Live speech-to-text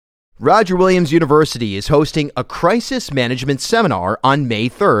Roger Williams University is hosting a crisis management seminar on May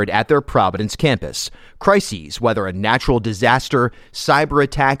 3rd at their Providence campus. Crises, whether a natural disaster, cyber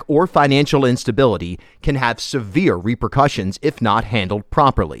attack, or financial instability, can have severe repercussions if not handled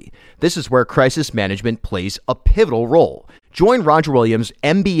properly. This is where crisis management plays a pivotal role. Join Roger Williams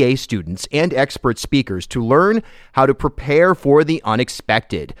MBA students and expert speakers to learn how to prepare for the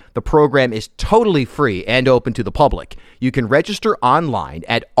unexpected. The program is totally free and open to the public. You can register online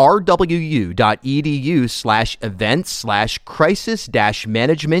at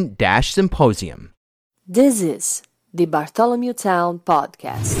rwu.edu/events/crisis-management-symposium. This is the Bartholomew Town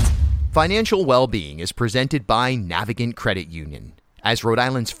Podcast. Financial well-being is presented by Navigant Credit Union. As Rhode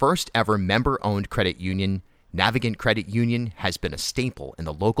Island's first ever member-owned credit union, Navigant Credit Union has been a staple in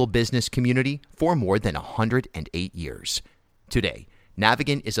the local business community for more than 108 years. Today,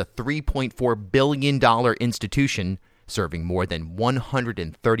 Navigant is a $3.4 billion institution serving more than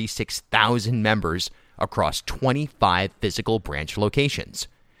 136,000 members across 25 physical branch locations.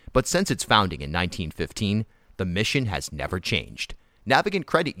 But since its founding in 1915, the mission has never changed. Navigant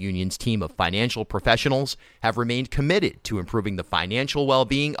Credit Union's team of financial professionals have remained committed to improving the financial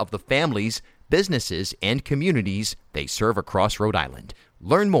well-being of the families, businesses, and communities they serve across Rhode Island.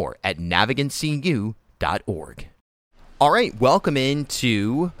 Learn more at navigantcu.org. All right, welcome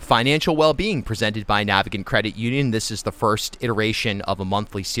into Financial Wellbeing presented by Navigant Credit Union. This is the first iteration of a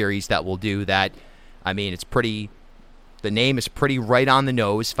monthly series that we'll do that, the name is pretty right on the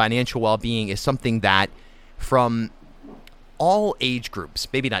nose. Financial well-being is something that from all age groups,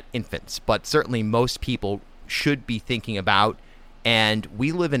 maybe not infants, but certainly most people should be thinking about. And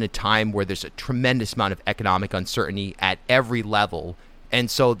we live in a time where there's a tremendous amount of economic uncertainty at every level. And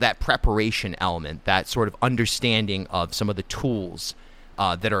so that preparation element, that sort of understanding of some of the tools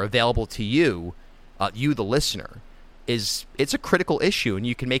that are available to you, the listener, it's a critical issue. And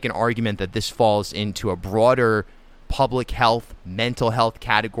you can make an argument that this falls into a broader public health, mental health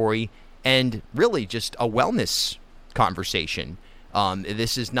category, and really just a wellness conversation.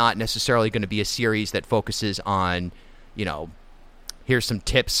 This is not necessarily going to be a series that focuses on, here's some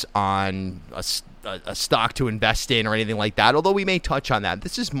tips on a stock to invest in or anything like that, although we may touch on that.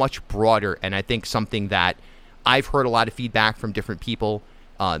 This is much broader, and I think something that I've heard a lot of feedback from different people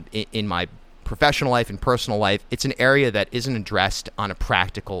in my professional life and personal life. It's an area that isn't addressed on a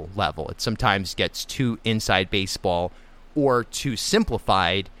practical level. It sometimes gets too inside baseball or too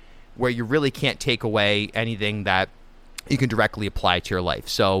simplified where you really can't take away anything that you can directly apply to your life.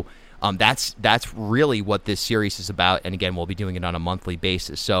 So that's really what this series is about. And again, we'll be doing it on a monthly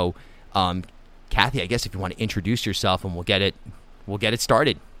basis. So, Kathy, I guess if you want to introduce yourself and we'll get it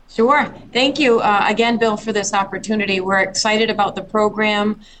started. Sure. Thank you again, Bill, for this opportunity. We're excited about the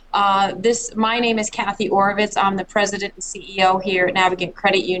program. My name is Kathy Orovitz. I'm the president and CEO here at Navigant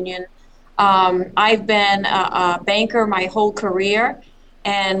Credit Union. I've been a banker my whole career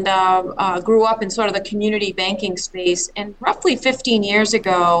and grew up in sort of the community banking space. And roughly 15 years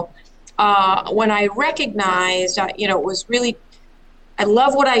ago, when I recognized, it was really, I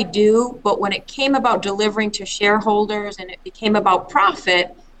love what I do, but when it came about delivering to shareholders and it became about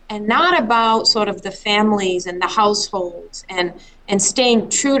profit and not about sort of the families and the households and staying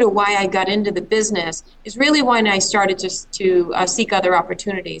true to why I got into the business is really when I started just to seek other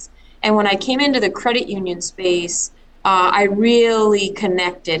opportunities. And when I came into the credit union space, I really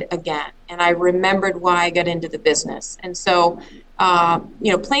connected again, and I remembered why I got into the business. And so,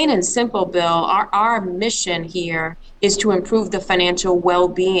 plain and simple, Bill, our mission here is to improve the financial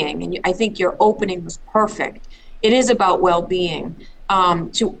well-being. And I think your opening was perfect. It is about well-being.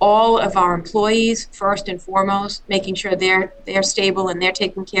 To all of our employees, first and foremost, making sure they're stable and they're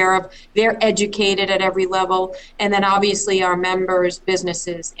taken care of, they're educated at every level, and then obviously our members,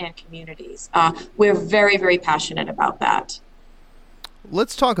 businesses, and communities. We're very, very passionate about that.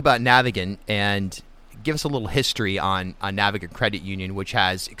 Let's talk about Navigant and give us a little history on Navigant Credit Union, which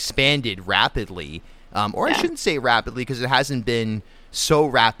has expanded rapidly, I shouldn't say rapidly because it hasn't been so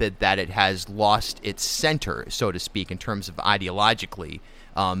rapid that it has lost its center, so to speak, in terms of ideologically.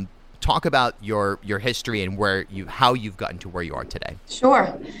 Talk about your history and how you've gotten to where you are today.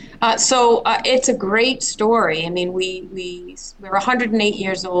 Sure. So it's a great story. I mean, we're 108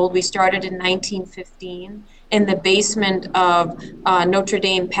 years old. We started in 1915 in the basement of Notre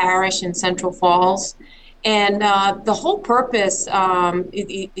Dame Parish in Central Falls. And the whole purpose,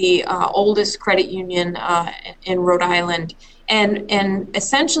 the oldest credit union in Rhode Island, and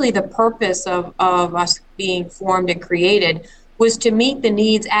essentially the purpose of us being formed and created was to meet the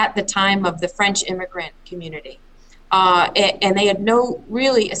needs at the time of the French immigrant community. And they had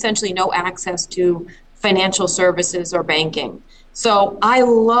essentially no access to financial services or banking. So I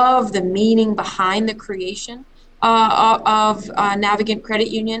love the meaning behind the creation of Navigant Credit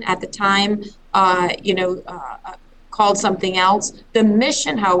Union at the time, called something else. The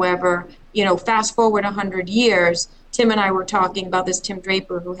mission, however, fast forward 100 years, Tim and I were talking about this, Tim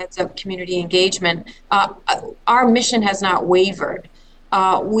Draper, who heads up community engagement. Our mission has not wavered.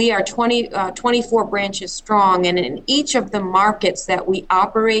 We are 24 branches strong, and in each of the markets that we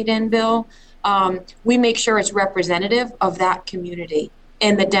operate in, Bill, we make sure it's representative of that community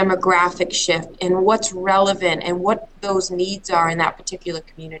and the demographic shift and what's relevant and what those needs are in that particular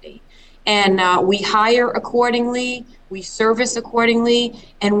community. And we hire accordingly, we service accordingly,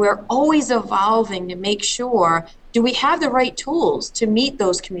 and we're always evolving to make sure, do we have the right tools to meet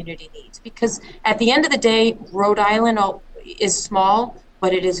those community needs? Because at the end of the day, Rhode Island is small,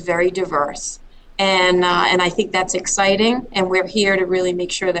 but it is very diverse. And I think that's exciting, and we're here to really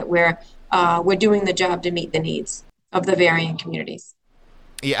make sure that we're doing the job to meet the needs of the varying communities.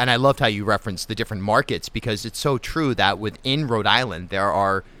 Yeah, and I loved how you referenced the different markets, because it's so true that within Rhode Island, there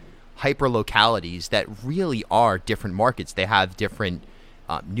are hyper localities that really are different markets. They have different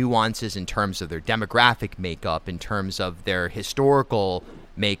nuances in terms of their demographic makeup, in terms of their historical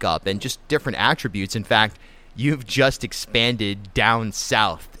makeup, and just different attributes. In fact, you've just expanded down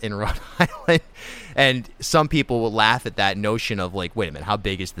south in Rhode Island, and some people will laugh at that notion of like, wait a minute, how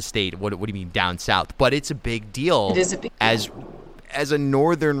big is the state? What do you mean down south? But it's a big deal. It is a big deal. As a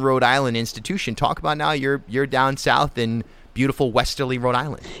northern Rhode Island institution. Talk about now you're down south in beautiful westerly Rhode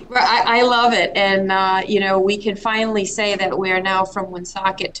Island. I love it. And, we can finally say that we are now from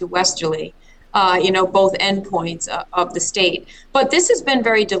Woonsocket to westerly, both endpoints of the state. But this has been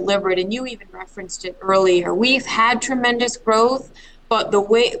very deliberate, and you even referenced it earlier. We've had tremendous growth, but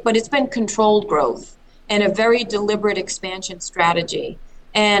it's been controlled growth and a very deliberate expansion strategy.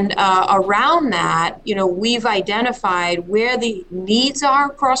 And around that, we've identified where the needs are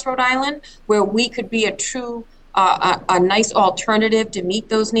across Rhode Island, where we could be a true a nice alternative to meet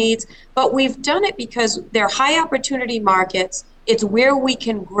those needs. But we've done it because they're high opportunity markets. It's where we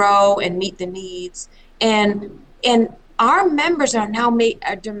can grow and meet the needs. And our members are now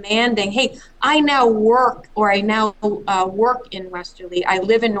demanding, hey, I now work in Westerly. I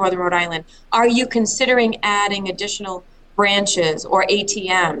live in Northern Rhode Island. Are you considering adding additional branches or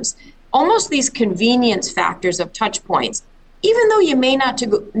ATMs? Almost these convenience factors of touch points. Even though you may not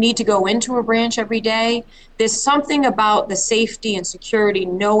need to go into a branch every day, there's something about the safety and security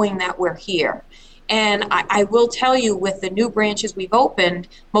knowing that we're here. And I will tell you, with the new branches we've opened,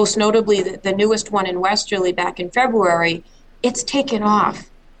 most notably the newest one in Westerly back in February, it's taken off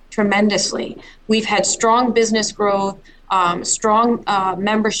tremendously. We've had strong business growth, strong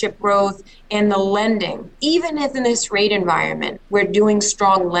membership growth, and the lending. Even in this rate environment, we're doing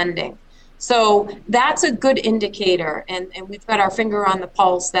strong lending. So that's a good indicator, and we've got our finger on the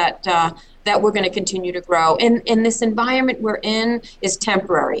pulse that we're going to continue to grow. And this environment we're in is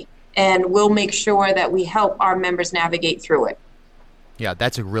temporary, and we'll make sure that we help our members navigate through it. Yeah,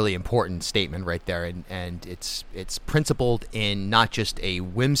 that's a really important statement right there, and it's principled in not just a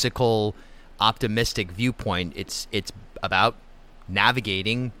whimsical, optimistic viewpoint. It's about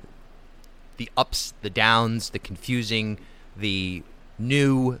navigating the ups, the downs, the confusing, the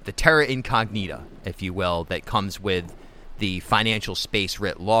new, the terra incognita, if you will, that comes with the financial space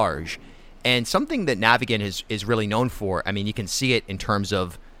writ large. And something that Navigant is really known for, I mean, you can see it in terms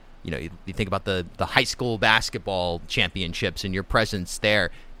of, you think about the high school basketball championships and your presence there.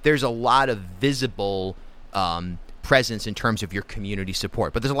 There's a lot of visible presence in terms of your community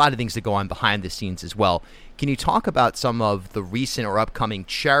support, but there's a lot of things that go on behind the scenes as well. Can you talk about some of the recent or upcoming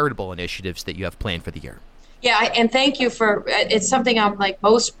charitable initiatives that you have planned for the year? Yeah, and thank you for, it's something I'm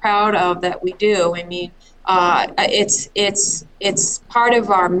most proud of that we do. I mean, it's part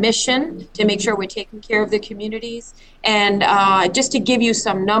of our mission to make sure we're taking care of the communities. And just to give you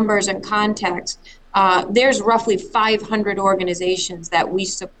some numbers and context, there's roughly 500 organizations that we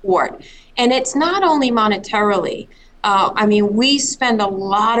support. And it's not only monetarily. We spend a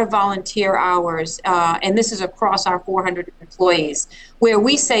lot of volunteer hours, and this is across our 400 employees, where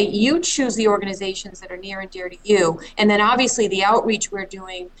we say, you choose the organizations that are near and dear to you. And then obviously the outreach we're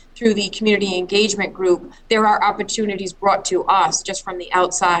doing through the community engagement group, there are opportunities brought to us just from the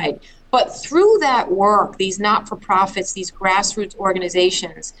outside. But through that work, these not-for-profits, these grassroots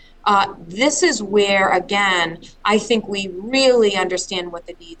organizations, this is where, again, I think we really understand what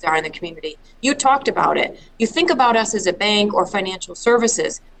the needs are in the community. You talked about it. You think about us as a bank or financial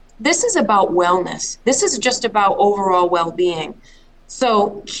services. This is about wellness. This is just about overall well-being.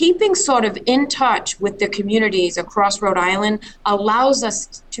 So keeping sort of in touch with the communities across Rhode Island allows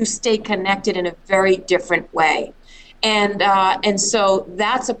us to stay connected in a very different way. And so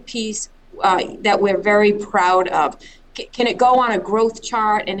that's a piece that we're very proud of. Can it go on a growth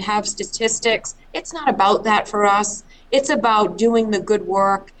chart and have statistics? It's not about that for us. It's about doing the good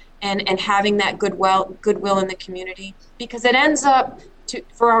work and having that goodwill in the community, because it ends up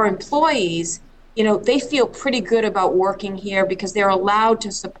for our employees, they feel pretty good about working here because they're allowed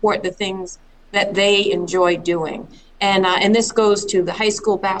to support the things that they enjoy doing. And this goes to the high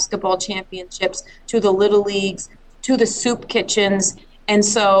school basketball championships, to the little leagues, to the soup kitchens. And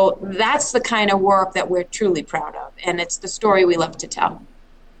so that's the kind of work that we're truly proud of. And it's the story we love to tell.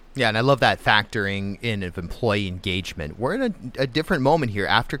 Yeah, and I love that factoring in of employee engagement. We're in a different moment here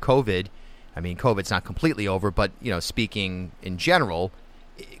after COVID. I mean, COVID's not completely over, but, speaking in general,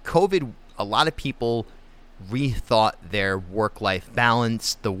 COVID, a lot of people rethought their work-life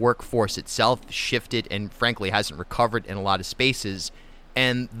balance. The workforce itself shifted and, frankly, hasn't recovered in a lot of spaces.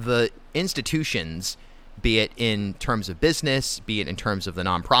 And the institutions, be it in terms of business, be it in terms of the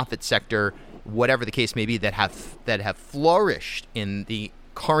nonprofit sector, whatever the case may be, that have flourished in the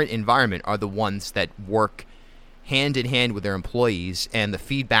current environment are the ones that work hand in hand with their employees. And the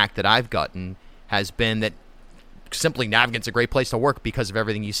feedback that I've gotten has been that simply Navigant's a great place to work because of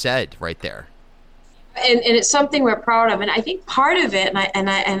everything you said right there. And it's something we're proud of. And I think part of it,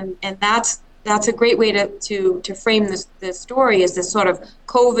 and that's a great way to frame this story, is this sort of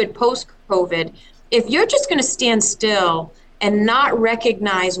COVID, post-COVID. If you're just going to stand still and not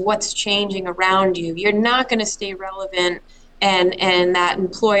recognize what's changing around you, you're not going to stay relevant and that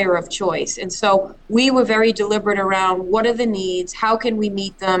employer of choice. And so we were very deliberate around what are the needs, how can we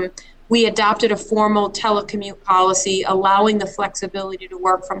meet them. We adopted a formal telecommute policy, allowing the flexibility to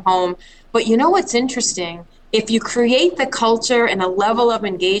work from home. But you know what's interesting? If you create the culture and a level of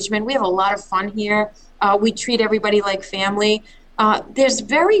engagement, we have a lot of fun here. We treat everybody like family. There's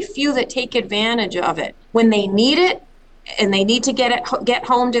very few that take advantage of it. When they need it and they need to get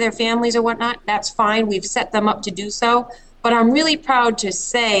home to their families or whatnot, that's fine. We've set them up to do so. But I'm really proud to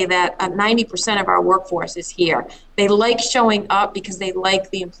say that 90% of our workforce is here. They like showing up because they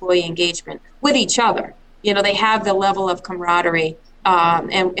like the employee engagement with each other. They have the level of camaraderie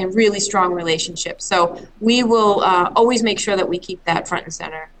and really strong relationships. So we will always make sure that we keep that front and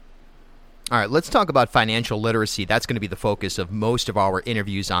center. All right, let's talk about financial literacy. That's going to be the focus of most of our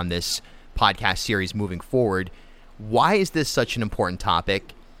interviews on this podcast series moving forward. Why is this such an important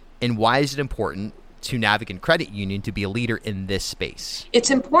topic, and why is it important to Navigant Credit Union to be a leader in this space?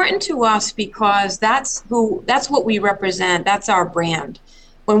 It's important to us because that's what we represent. That's our brand.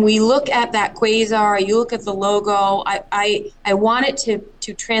 When we look at that quasar, you look at the logo, I want it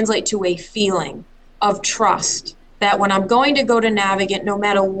to translate to a feeling of trust, that when I'm going to go to Navigant, no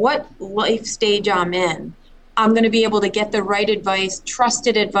matter what life stage I'm in, I'm going to be able to get the right advice,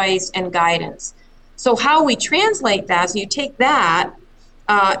 trusted advice, and guidance. So how we translate that, so you take that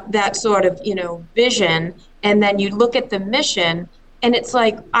sort of, vision, and then you look at the mission, and it's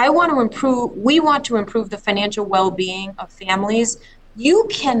like, we want to improve the financial well-being of families. You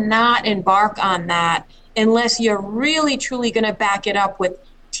cannot embark on that unless you're really, truly going to back it up with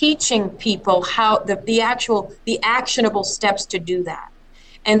teaching people how the actionable steps to do that.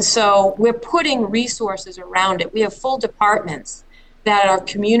 And so we're putting resources around it. We have full departments that are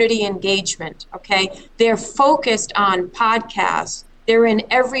community engagement, okay? They're focused on podcasts. They're in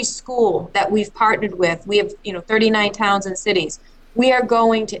every school that we've partnered with. We have, 39 towns and cities. We are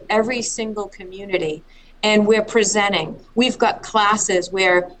going to every single community and we're presenting. We've got classes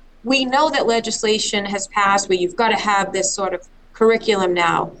where we know that legislation has passed where you've got to have this sort of curriculum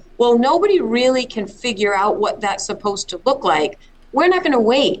now. Well, nobody really can figure out what that's supposed to look like. We're not going to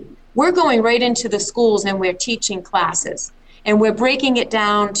wait. We're going right into the schools and we're teaching classes. And we're breaking it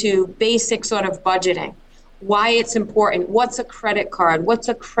down to basic sort of budgeting. Why it's important, what's a credit card, what's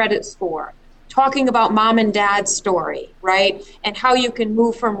a credit score, talking about mom and dad's story, right? And how you can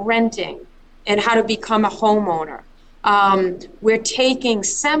move from renting and how to become a homeowner. We're taking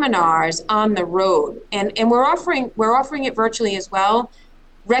seminars on the road and we're offering it virtually as well,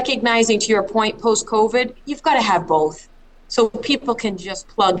 recognizing, to your point, post-COVID, you've got to have both so people can just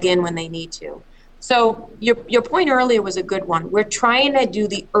plug in when they need to. So your point earlier was a good one. We're trying to do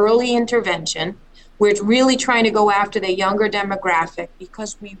the early intervention. We're really trying to go after the younger demographic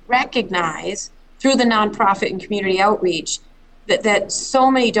because we recognize through the nonprofit and community outreach that so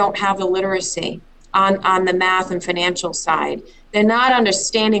many don't have the literacy on the math and financial side. They're not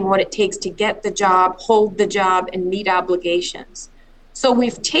understanding what it takes to get the job, hold the job, and meet obligations. So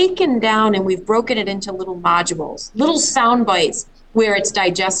we've taken down and we've broken it into little modules, little sound bites where it's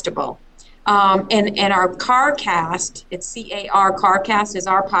digestible. And our CarCast, it's CAR, CarCast is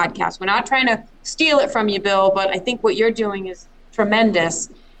our podcast. We're not trying to steal it from you, Bill, but I think what you're doing is tremendous.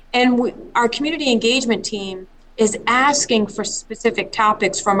 And our community engagement team is asking for specific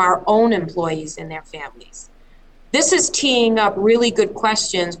topics from our own employees and their families. This is teeing up really good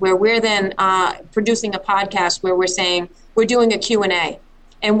questions where we're then producing a podcast where we're saying we're doing a Q&A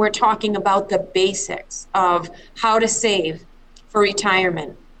and we're talking about the basics of how to save for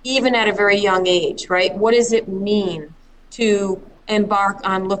retirement, even at a very young age, right? What does it mean to embark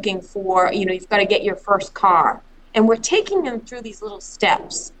on looking for, you've got to get your first car. And we're taking them through these little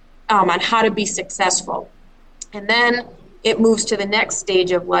steps on how to be successful. And then it moves to the next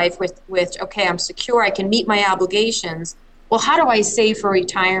stage of life with, okay, I'm secure, I can meet my obligations. Well, how do I save for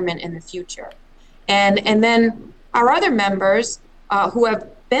retirement in the future? And then our other members who have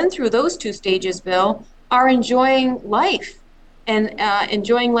been through those two stages, Bill, are enjoying life and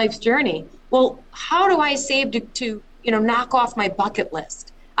enjoying life's journey. Well, how do I save to knock off my bucket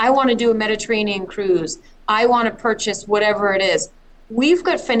list? I want to do a Mediterranean cruise. I want to purchase whatever it is. We've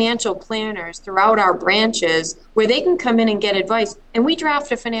got financial planners throughout our branches where they can come in and get advice, and we draft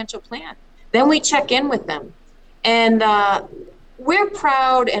a financial plan. Then we check in with them. And we're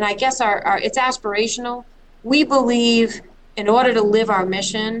proud, and I guess it's aspirational. We believe in order to live our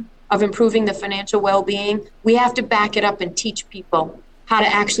mission of improving the financial well-being, we have to back it up and teach people how to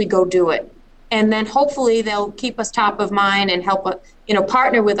actually go do it. And then hopefully they'll keep us top of mind and help,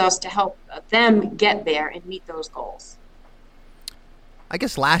 partner with us to help them get there and meet those goals. I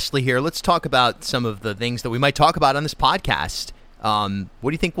guess lastly here, let's talk about some of the things that we might talk about on this podcast. What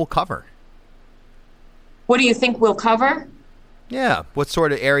do you think we'll cover? What do you think we'll cover? Yeah. What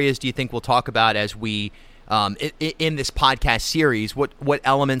sort of areas do you think we'll talk about as we, in this podcast series, what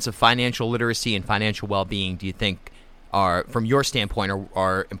elements of financial literacy and financial well-being do you think are, from your standpoint,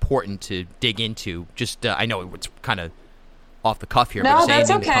 are important to dig into? Just, I know it's kind of off the cuff here, but is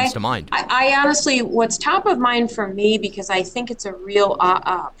anything that comes to mind? I honestly, what's top of mind for me, because I think it's a real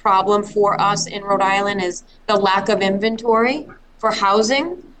problem for us in Rhode Island, is the lack of inventory for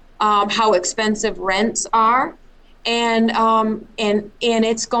housing, how expensive rents are, and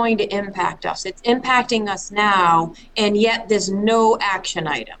it's going to impact us. It's impacting us now, and yet there's no action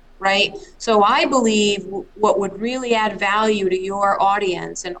item, right? So I believe what would really add value to your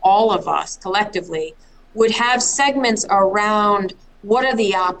audience and all of us collectively would have segments around what are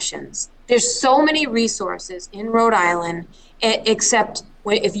the options. There's so many resources in Rhode Island, except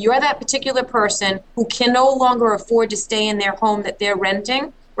if you're that particular person who can no longer afford to stay in their home that they're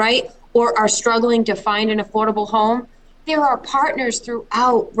renting, right, or are struggling to find an affordable home, there are partners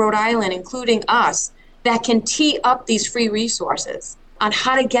throughout Rhode Island, including us, that can tee up these free resources on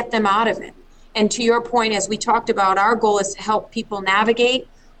how to get them out of it. And to your point, as we talked about, our goal is to help people navigate.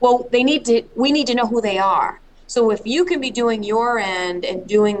 Well, we need to know who they are. So if you can be doing your end and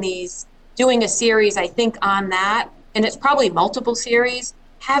doing a series, I think, on that, and it's probably multiple series,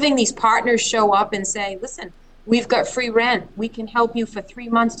 having these partners show up and say, listen, we've got free rent. We can help you for 3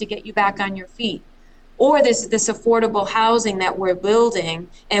 months to get you back on your feet. Or this affordable housing that we're building,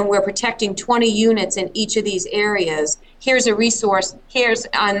 and we're protecting 20 units in each of these areas. Here's a resource. Here's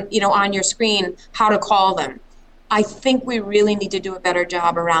on your screen how to call them. I think we really need to do a better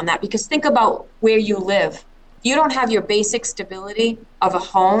job around that, because think about where you live. If you don't have your basic stability of a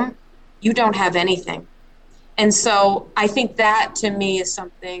home, you don't have anything. And so I think that, to me, is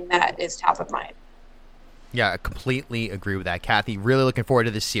something that is top of mind. Yeah, I completely agree with that, Kathy. Really looking forward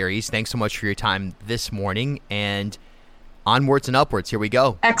to this series. Thanks so much for your time this morning, and onwards and upwards. Here we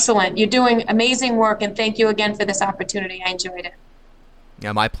go. Excellent. You're doing amazing work, and thank you again for this opportunity. I enjoyed it.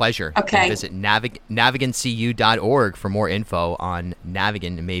 Yeah, my pleasure. Okay. And visit navigantcu.org for more info on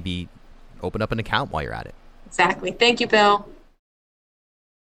Navigant, and maybe open up an account while you're at it. Exactly. Thank you, Bill.